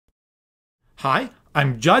Hi,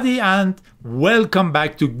 I'm Jadi and welcome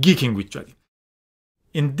back to Geeking with Jadi.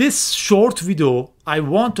 In this short video, I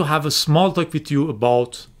want to have a small talk with you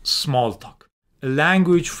about Smalltalk, a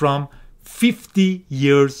language from 50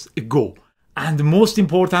 years ago. And the most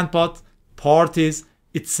important part is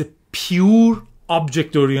it's a pure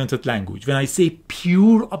object-oriented language. When I say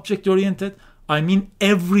pure object-oriented, I mean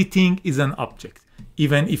everything is an object.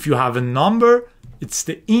 Even if you have a number, it's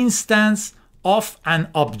the instance of an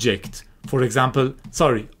object. For example,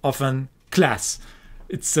 of an class.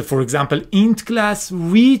 It's for example, int class,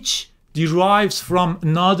 which derives from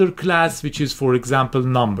another class, which is, for example,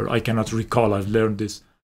 number. I cannot recall. I've learned this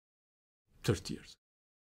 30 years.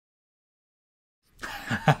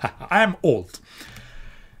 I am old.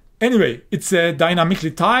 Anyway, it's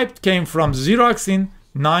dynamically typed, came from Xerox in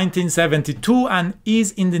 1972 and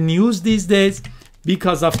is in the news these days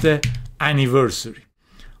because of the anniversary.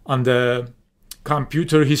 On the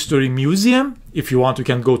Computer History Museum, if you want, you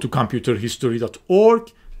can go to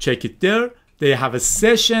computerhistory.org, check it there. They have a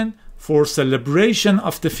session for celebration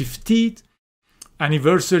of the 50th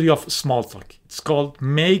anniversary of Smalltalk. It's called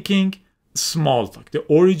Making Smalltalk, the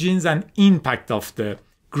origins and impact of the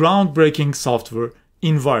groundbreaking software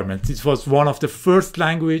environment. It was one of the first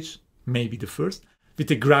language, maybe the first, with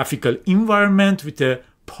a graphical environment, with a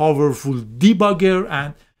powerful debugger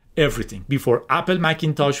and everything. Before Apple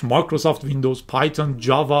Macintosh, Microsoft Windows, Python,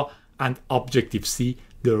 Java, and Objective-C,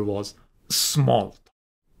 there was Smalltalk.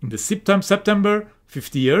 In the September,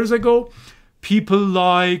 50 years ago, people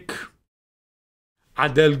like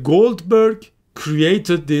Adele Goldberg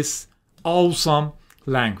created this awesome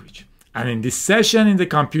language. And in this session in the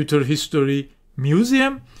Computer History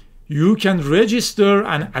Museum, you can register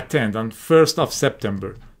and attend on 1st of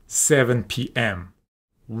September, 7 p.m.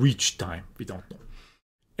 Which time? We don't know.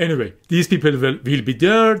 Anyway, these people will be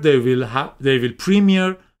there. They will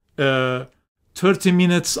premiere 30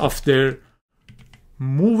 minutes of their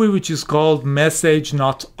movie, which is called Message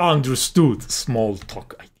Not Understood,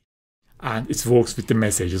 Smalltalk. And it works with the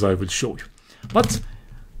messages I will show you. But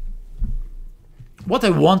what I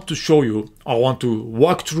want to show you, I want to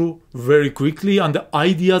walk through very quickly on the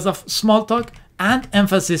ideas of Smalltalk and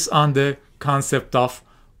emphasis on the concept of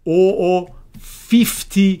OO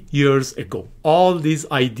 50 years ago. All these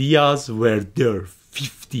ideas were there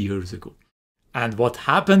 50 years ago. And what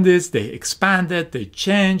happened is they expanded, they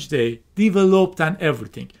changed, they developed and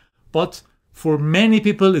everything. But for many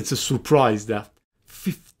people, it's a surprise that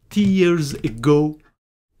 50 years ago,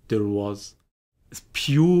 there was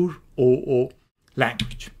pure OO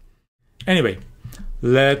language. Anyway,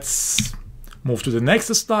 let's move to the next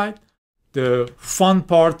slide. The fun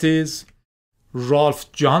part is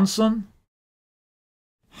Ralph Johnson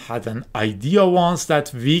had an idea once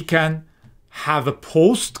that we can have a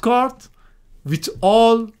postcard with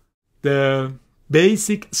all the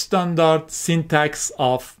basic standard syntax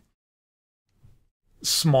of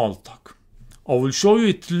Smalltalk. I will show you.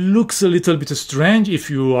 It looks a little bit strange if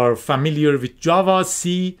you are familiar with Java,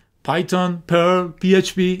 C, Python, Perl,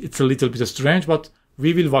 PHP. It's a little bit strange, but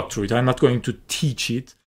we will walk through it. I'm not going to teach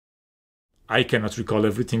it. I cannot recall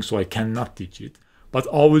everything, so I cannot teach it. But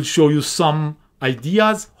I will show you some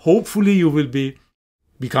ideas. Hopefully you will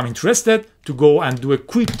become interested to go and do a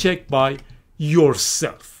quick check by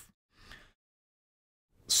yourself.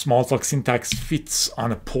 Smalltalk syntax fits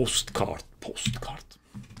on a postcard.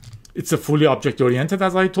 It's a fully object-oriented,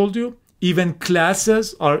 as I told you. Even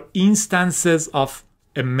classes are instances of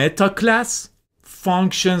a meta class.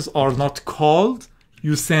 Functions are not called.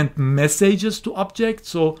 You send messages to objects,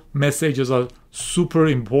 so messages are super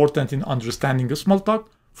important in understanding the Smalltalk.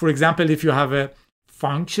 For example, if you have a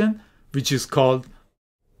function which is called,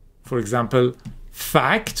 for example,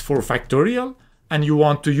 fact for factorial, and you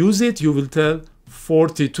want to use it, you will tell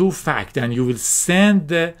 42 fact, and you will send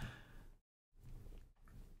the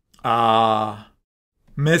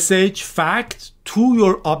message fact to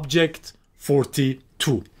your object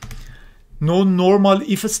 42. No normal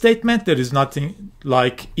if statement. There is nothing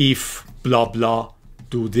like if blah blah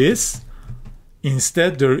do this.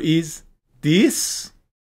 Instead, there is this.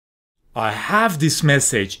 I have this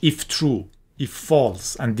message if true, if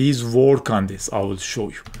false, and these work on this. I will show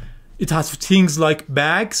you. It has things like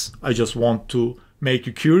bags. I just want to make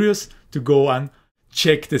you curious to go and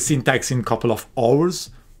check the syntax in a couple of hours.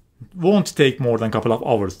 Won't take more than a couple of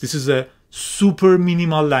hours. This is a super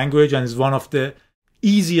minimal language and is one of the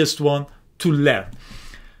easiest one to learn.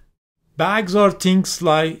 Bags are things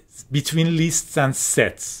like between lists and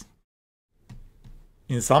sets.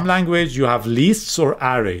 In some language, you have lists or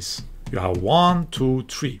arrays. You have 1, 2,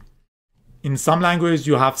 3. In some languages,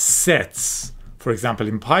 you have sets. For example,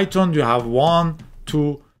 in Python, you have 1,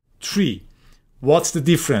 2, 3. What's the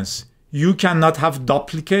difference? You cannot have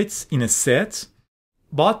duplicates in a set,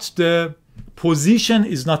 but the position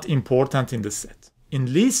is not important in the set.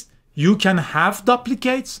 In list, you can have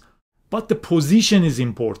duplicates, but the position is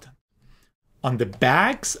important. On the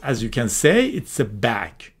bags, as you can say, it's a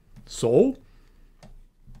bag. So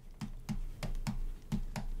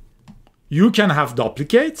you can have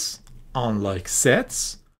duplicates, unlike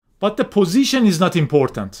sets, but the position is not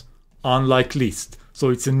important, unlike list. So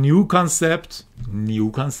it's a new concept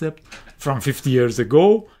from 50 years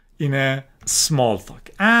ago in a Smalltalk,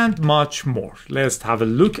 and much more. Let's have a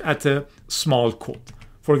look at a small code.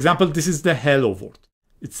 For example, this is the hello word.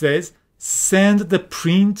 It says, send the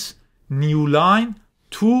print new line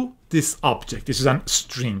to this object. This is a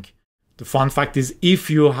string. The fun fact is, if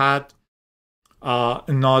you had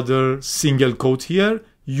another single quote here,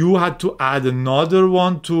 you had to add another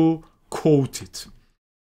one to quote it.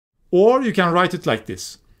 Or you can write it like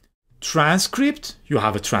this. Transcript, you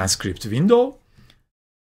have a transcript window.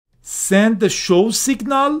 Send the show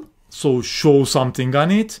signal, so show something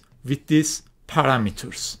on it with these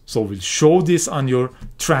parameters. So we'll show this on your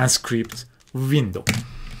transcript window.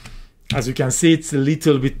 As you can see, it's a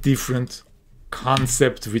little bit different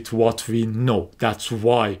concept with what we know. That's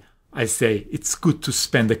why I say it's good to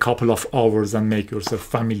spend a couple of hours and make yourself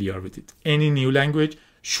familiar with it. Any new language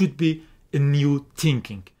should be a new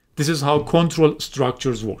thinking. This is how control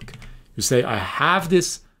structures work. You say, I have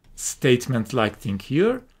this statement-like thing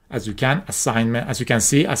here. As you can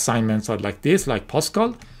see, assignments are like this, like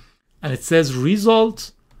Pascal. And it says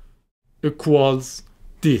result equals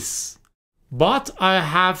this. But I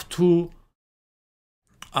have two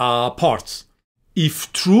parts.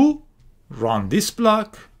 If true, run this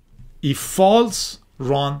block. If false,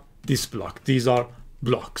 run this block. These are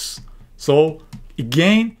blocks. So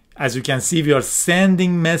again, as you can see, we are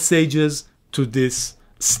sending messages to this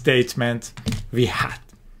statement we had.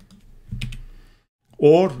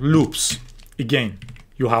 Or loops. Again,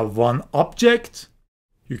 you have one object.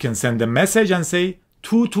 You can send a message and say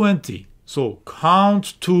 220. So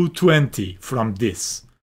count 220 from this.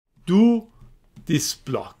 Do this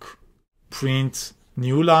block. Print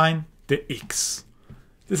new line, the X.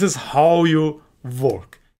 This is how you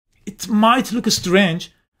work. It might look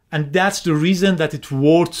strange, and that's the reason that it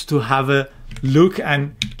worth to have a look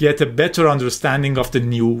and get a better understanding of the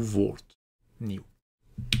new word. New.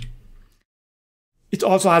 It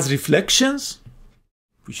also has reflections,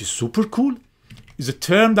 which is super cool. It's a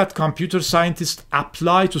term that computer scientists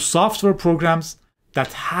apply to software programs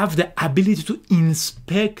that have the ability to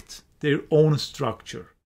inspect their own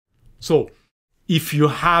structure. So if you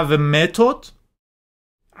have a method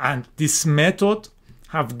and this method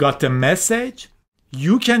have got a message,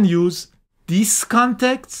 you can use this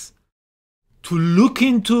context to look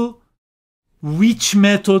into which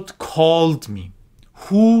method called me,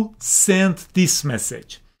 who sent this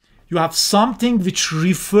message. You have something which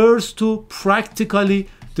refers to practically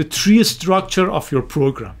the tree structure of your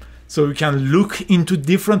program. So you can look into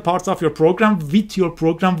different parts of your program with your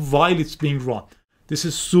program while it's being run. This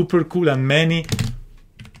is super cool, and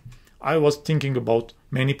I was thinking about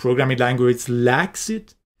many programming languages lacks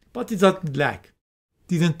it, but it doesn't lack.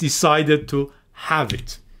 Didn't decided to have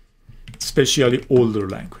it, especially older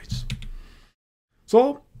languages.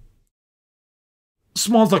 So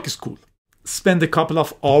Smalltalk is cool. Spend a couple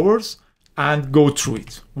of hours and go through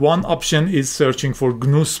it. One option is searching for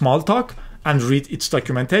GNU Smalltalk and read its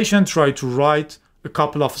documentation. Try to write a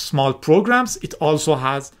couple of small programs. It also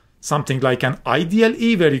has something like an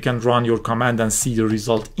IDLE where you can run your command and see the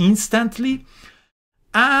result instantly.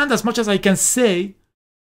 And as much as I can say,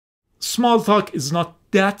 Smalltalk is not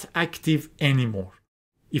that active anymore.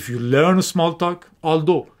 If you learn Smalltalk,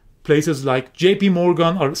 although places like JP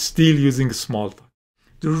Morgan are still using Smalltalk.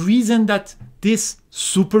 The reason that this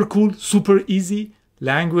super cool, super easy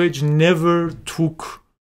language never took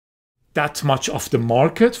that much of the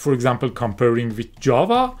market, for example, comparing with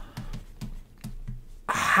Java,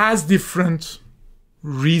 has different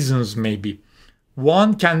reasons maybe.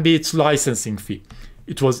 One can be its licensing fee.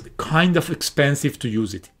 It was kind of expensive to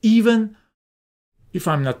use it. Even if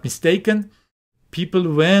I'm not mistaken,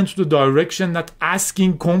 people went to the direction that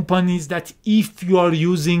asking companies that if you are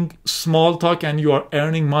using Smalltalk and you are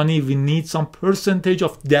earning money, we need some percentage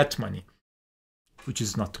of that money, which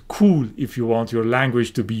is not cool if you want your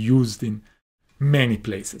language to be used in many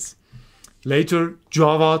places. Later,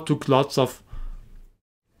 Java took lots of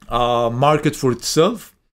market for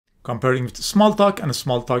itself, comparing with Smalltalk, and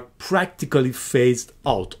Smalltalk practically phased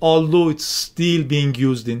out, although it's still being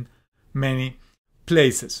used in many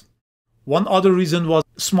places. One other reason was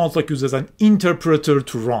Smalltalk uses an interpreter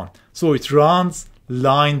to run. So it runs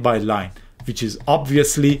line by line. which is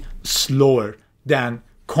obviously slower than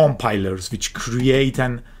compilers, which create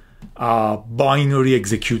an binary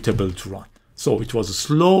executable to run. So it was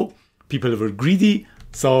slow, people were greedy,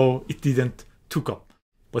 so it didn't took up.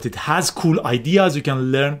 But it has cool ideas. You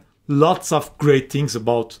can learn lots of great things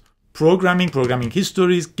about programming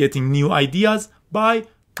histories, getting new ideas by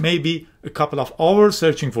maybe a couple of hours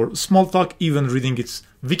searching for Smalltalk, even reading its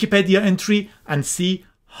Wikipedia entry, and see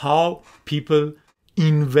how people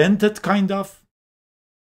invented kind of,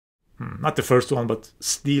 not the first one, but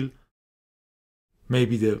still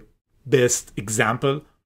maybe the best example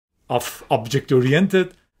of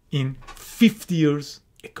object-oriented in 50 years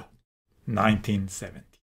ago, 1970.